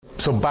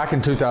So back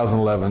in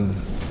 2011,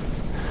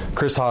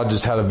 Chris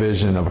Hodges had a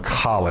vision of a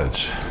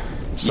college.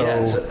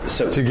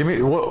 So, to give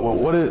me what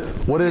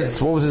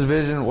was his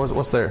vision?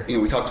 What's there?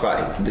 We talked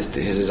about his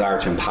desire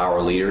to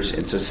empower leaders,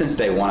 and so since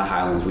day one at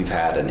Highlands, we've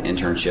had an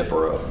internship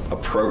or a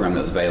program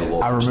that was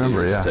available for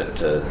students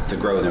to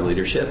grow in their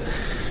leadership.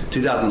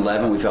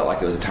 2011, we felt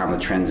like it was a time to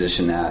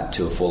transition that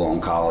to a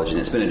full-on college, and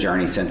it's been a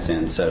journey since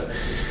then. So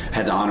I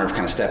had the honor of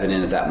kind of stepping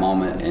in at that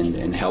moment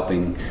and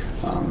helping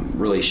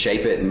really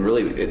shape it, and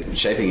really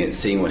shaping it,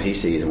 seeing what he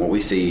sees. And what we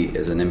see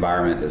is an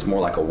environment that's more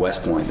like a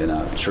West Point than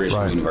a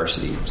traditional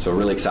university. So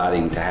really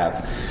exciting to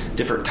have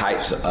different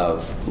types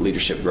of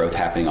leadership growth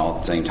happening all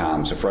at the same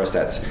time. So for us,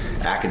 that's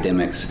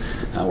academics.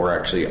 We're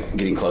actually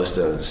getting close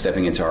to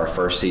stepping into our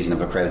first season of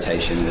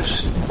accreditation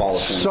this fall.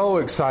 So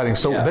exciting.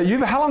 So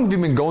how long have you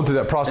been going through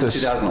that process?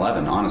 Since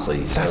 2011, honestly.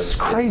 That's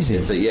crazy.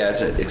 It's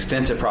an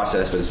extensive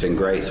process, but it's been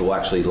great. So we'll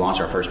actually launch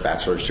our first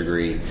bachelor's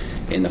degree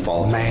in the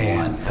fall of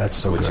 2021. That's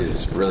so which good.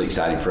 is really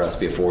exciting for us to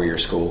be a 4-year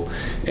school.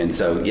 And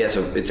so,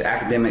 so it's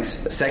academics.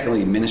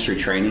 Secondly, ministry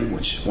training,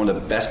 which one of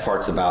the best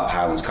parts about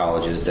Highlands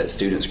College is that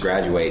students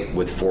graduate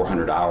with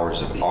 400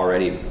 hours of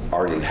already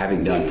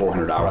having done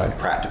 400 hours of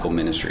practical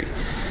ministry.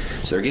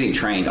 So they're getting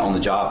trained on the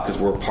job because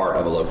we're part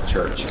of a local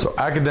church. So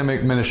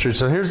academic ministry.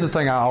 So here's the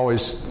thing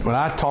when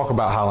I talk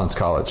about Highlands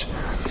College,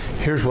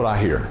 here's what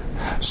I hear.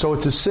 So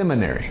it's a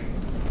seminary.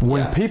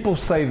 When people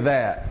say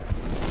that,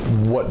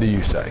 what do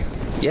you say?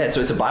 Yeah,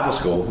 so it's a Bible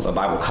school, a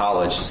Bible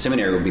college.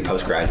 Seminary would be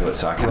postgraduate,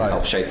 so I kind of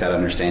help shape that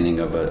understanding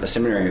of a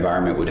seminary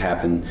environment would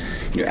happen,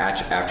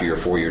 after your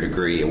 4-year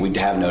degree, and we'd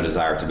have no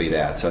desire to be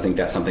that. So I think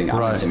that's something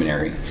I'm in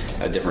seminary,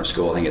 a different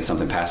school. I think it's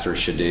something pastors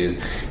should do,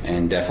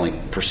 and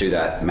definitely pursue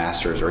that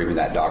master's or even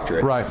that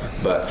doctorate. Right.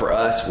 But for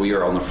us, we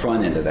are on the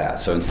front end of that.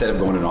 So instead of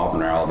going to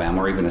Auburn or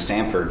Alabama or even a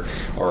Sanford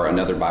or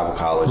another Bible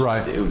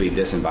college, it would be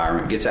this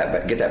environment. Get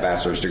that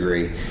bachelor's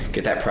degree,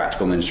 get that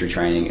practical ministry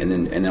training, and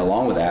then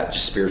along with that,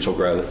 just spiritual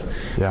growth.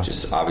 Which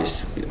is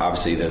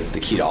obviously the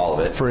key to all of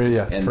it. For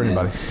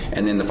anybody.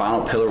 And then the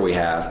final pillar we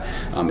have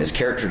is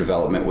character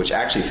development, which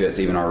actually fits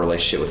even our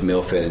relationship with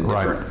Milfit and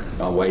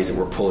different ways that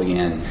we're pulling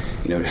in,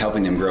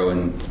 helping them grow.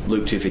 In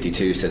Luke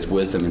 2:52 says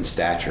wisdom and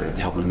stature,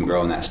 helping them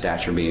grow in that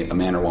stature, be a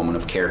man or woman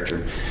of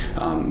character.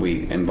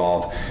 We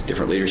involve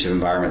different leadership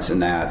environments in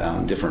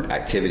that, different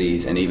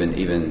activities, and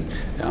even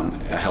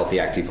a healthy,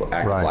 active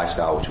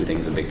lifestyle, which we think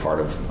is a big part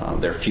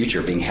of their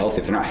future, being healthy.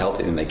 If they're not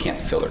healthy, then they can't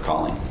fulfill their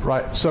calling.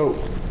 Right. So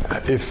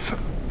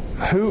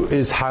who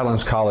is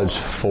Highlands College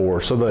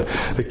for? So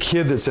the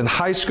kid that's in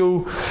high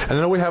school, and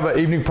I know we have an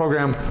evening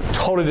program,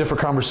 totally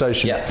different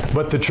conversation. Yeah.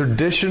 But the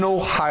traditional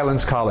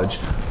Highlands College,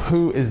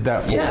 who is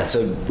that for? Yeah, so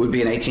it would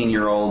be an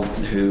 18-year-old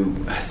who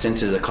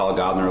senses a call of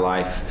God in their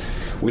life.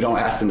 We don't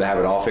ask them to have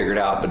it all figured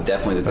out, but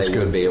definitely that they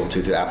would be able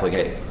to, through the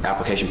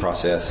application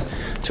process,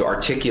 to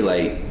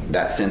articulate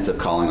that sense of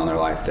calling on their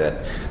life,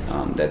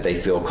 that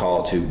they feel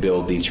called to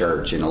build the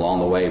church. And along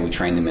the way, we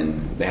train them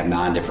in, they have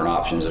 9 different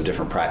options of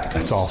different practicums.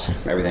 That's awesome.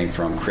 Everything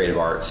from creative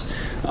arts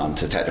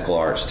to technical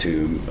arts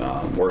to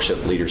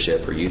worship,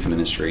 leadership, or youth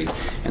ministry.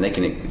 And they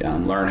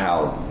can learn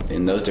how,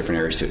 in those different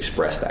areas, to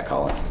express that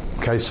calling.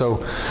 Okay,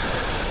 so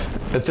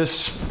at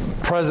this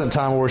present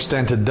time where we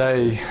stand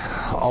today,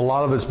 a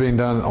lot of it's being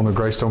done on the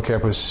Greystone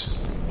campus.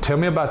 Tell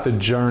me about the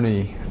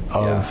journey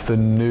of the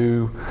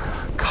new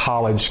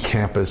college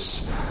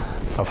campus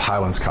of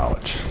Highlands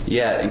College.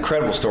 Yeah,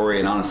 incredible story,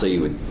 and honestly,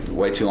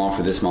 way too long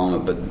for this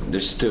moment, but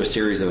there's still a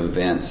series of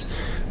events.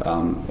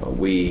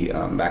 We,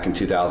 back in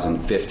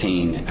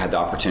 2015, had the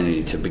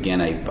opportunity to begin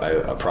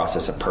a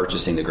process of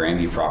purchasing the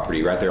Grandview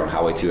property right there on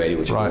Highway 280,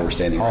 which is where we're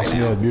standing right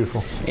now. Yeah,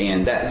 beautiful.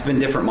 And that's been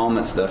different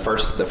moments. The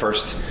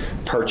first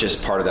purchase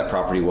part of that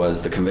property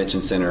was the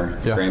convention center,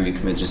 Grandview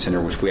Convention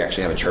Center, which we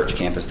actually have a church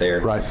campus there.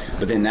 Right.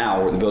 But then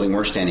now, the building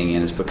we're standing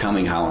in is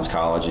becoming Highlands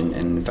College, and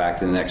in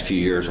fact, in the next few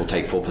years, we'll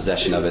take full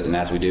possession of it, and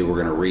as we do,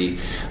 we're going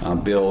to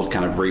rebuild,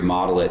 kind of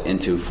remodel it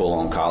into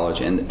full-on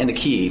college. And the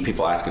key,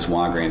 people ask us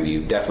why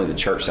Grandview, definitely the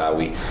church side,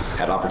 we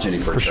had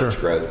opportunity for church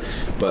growth,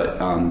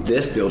 but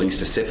this building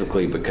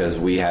specifically, because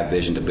we have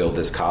vision to build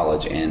this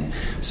college, and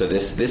so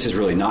this is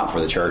really not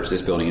for the church.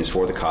 This building is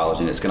for the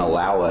college, and it's going to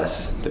allow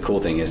us, the cool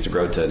thing is to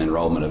grow to an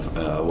enrollment of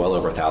well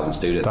over 1,000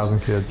 students, 1,000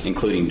 kids,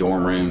 including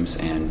dorm rooms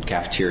and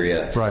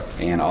cafeteria,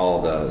 and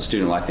all the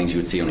student life things you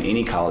would see on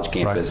any college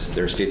campus.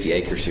 There's 50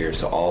 acres here,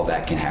 so all of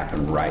that can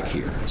happen right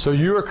here. So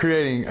you are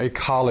creating a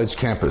college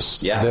campus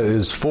that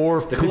is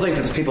for the cool thing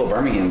for the people of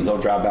Birmingham is they'll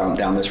drive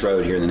down this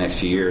road here in the next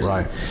few years.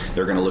 Right.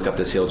 They're going to look up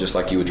this hill just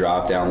like you would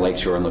drive down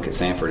Lakeshore and look at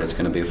Sanford. It's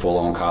going to be a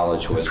full-on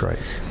college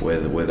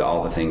with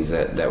all the things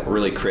that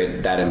really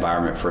create that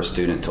environment for a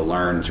student to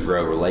learn, to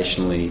grow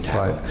relationally, to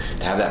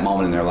have that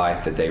moment in their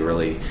life that they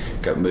really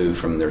move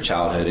from their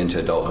childhood into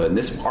adulthood.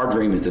 And our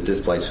dream is that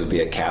this place would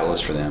be a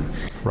catalyst for them.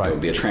 Right. It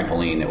would be a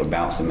trampoline that would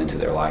bounce them into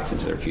their life,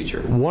 into their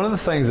future. One of the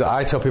things that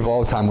I tell people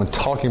all the time when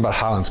talking about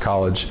Highlands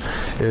College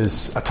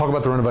is I talk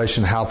about the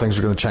renovation, how things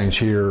are going to change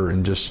here,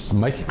 and just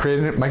making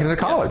it a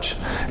college.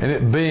 Yeah. And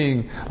it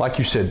being, like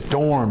you said,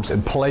 dorms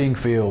and playing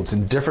fields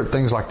and different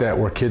things like that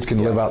where kids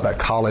can live out that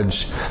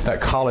college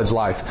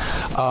life.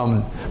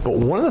 But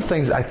one of the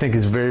things I think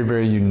is very,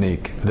 very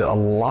unique that a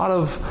lot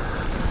of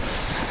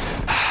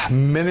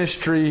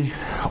ministry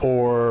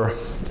or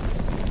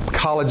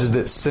colleges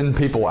that send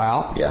people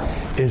out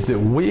is that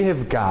we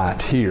have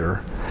got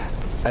here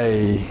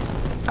a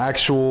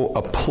actual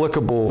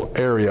applicable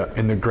area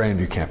in the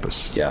Grandview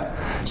campus.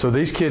 Yeah. So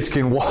these kids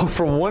can walk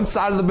from one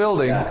side of the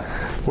building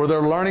where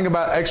they're learning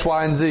about X,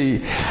 Y, and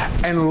Z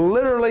and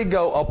literally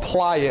go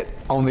apply it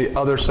on the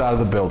other side of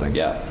the building.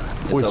 Yeah.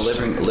 It's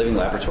a living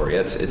laboratory.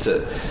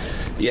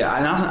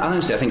 And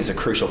honestly, I think it's a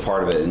crucial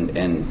part of it,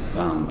 and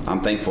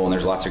I'm thankful. And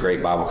there's lots of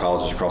great Bible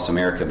colleges across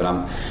America, but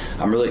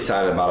I'm really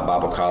excited about a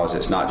Bible college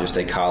that's not just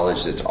a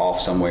college that's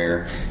off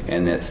somewhere,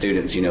 and that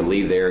students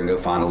leave there and go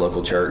find a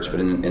local church. But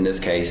in this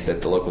case,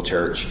 that the local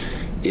church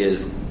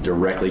is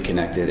directly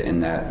connected,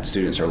 and that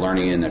students are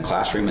learning in the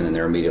classroom, and then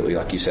they're immediately,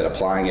 like you said,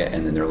 applying it,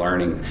 and then they're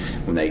learning.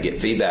 When they get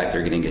feedback,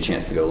 they're getting a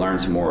chance to go learn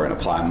some more and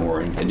apply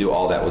more, and do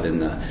all that within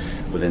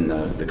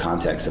the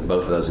context of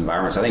both of those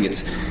environments. I think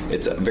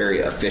it's a very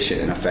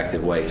efficient and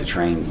effective way to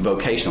train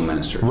vocational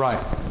ministers. Right.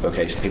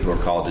 Vocational people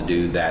are called to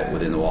do that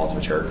within the walls of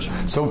a church.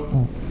 So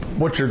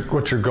what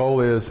your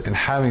goal is in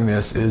having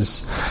this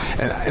is,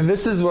 and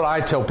this is what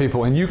I tell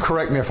people, and you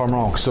correct me if I'm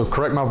wrong, so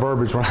correct my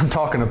verbiage when I'm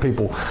talking to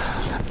people.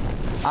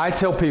 I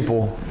tell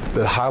people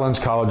that Highlands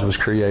College was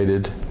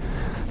created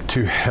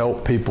to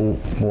help people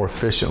more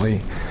efficiently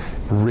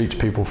reach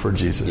people for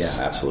Jesus.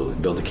 Yeah, absolutely.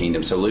 Build the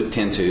kingdom. So Luke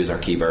 10:2 is our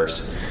key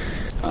verse.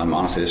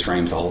 Honestly, this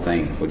frames the whole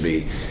thing. Would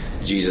be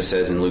Jesus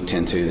says in Luke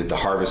 10:2 that the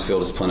harvest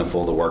field is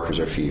plentiful, the workers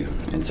are few.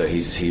 And so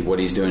what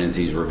he's doing is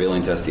he's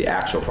revealing to us the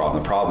actual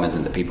problem. The problem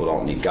isn't that people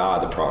don't need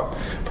God. The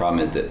problem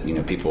is that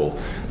people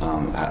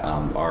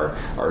are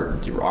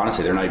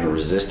honestly, they're not even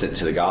resistant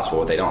to the gospel.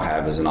 What they don't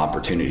have is an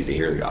opportunity to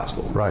hear the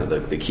gospel. Right. So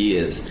the key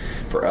is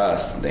for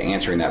us, the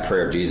answering that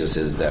prayer of Jesus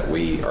is that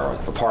we are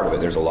a part of it.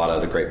 There's a lot of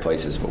other great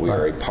places, but we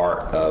are a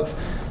part of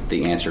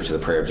the answer to the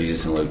prayer of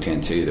Jesus in Luke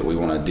 10:2, that we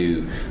want to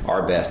do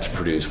our best to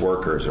produce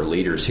workers or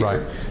leaders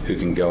here who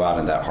can go out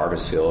in that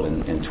harvest field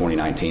in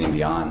 2019 and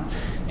beyond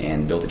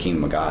and build the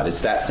kingdom of God. It's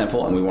that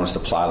simple, and we want to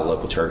supply the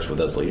local church with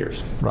those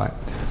leaders. Right.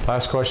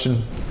 Last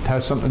question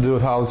has something to do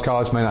with Highlands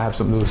College, may not have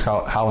something to do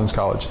with Highlands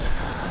College.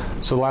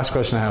 So the last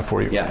question I have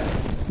for you. Yeah.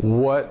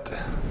 What,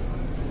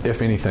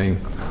 if anything,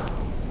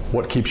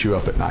 what keeps you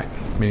up at night?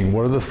 Meaning,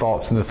 what are the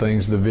thoughts and the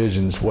things, the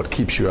visions, what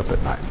keeps you up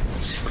at night?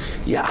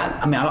 Yeah,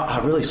 I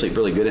really sleep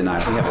really good at night. I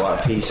think I have a lot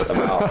of peace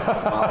about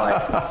my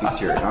life and the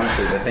future.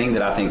 Honestly, the thing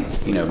that I think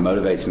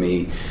motivates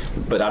me,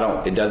 but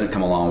it doesn't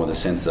come along with a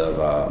sense of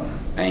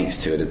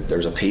angst to it.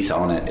 There's a peace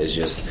on it. Is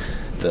just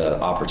the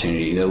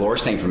opportunity. The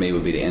worst thing for me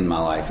would be to end my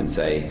life and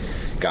say,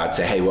 God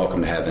say, hey,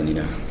 welcome to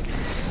heaven.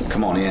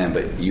 Come on in,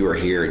 but you were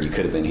here and you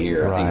could have been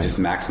here. Right. I think just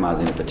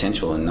maximizing the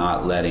potential and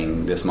not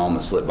letting this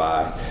moment slip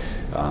by.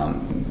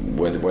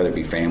 Whether it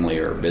be family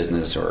or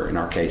business, or in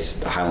our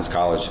case, Highlands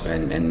College,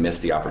 and miss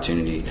the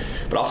opportunity,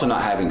 but also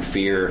not having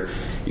fear,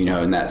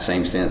 in that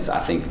same sense. I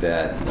think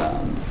that,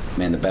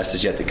 the best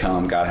is yet to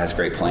come. God has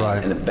great plans,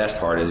 right. And the best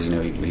part is,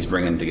 He's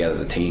bringing together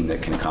the team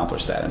that can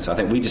accomplish that. And so I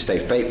think we just stay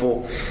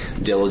faithful,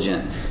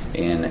 diligent,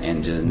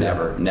 and just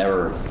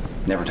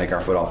never take our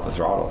foot off the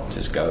throttle.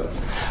 Just go.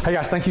 Hey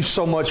guys, thank you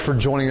so much for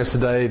joining us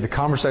today. The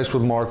conversation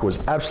with Mark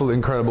was absolutely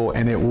incredible,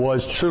 and it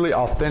was truly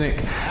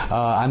authentic.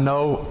 I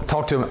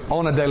talk to him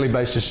on a daily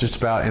basis just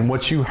about, and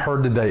what you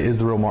heard today is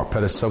the real Mark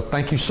Pettis. So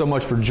thank you so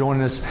much for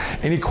joining us.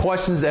 Any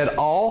questions at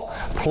all,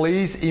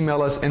 please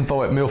email us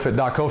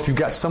info@millfit.co. If you've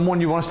got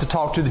someone you want us to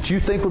talk to that you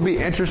think would be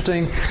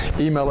interesting,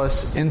 email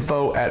us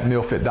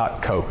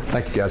info@millfit.co.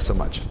 Thank you guys so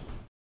much.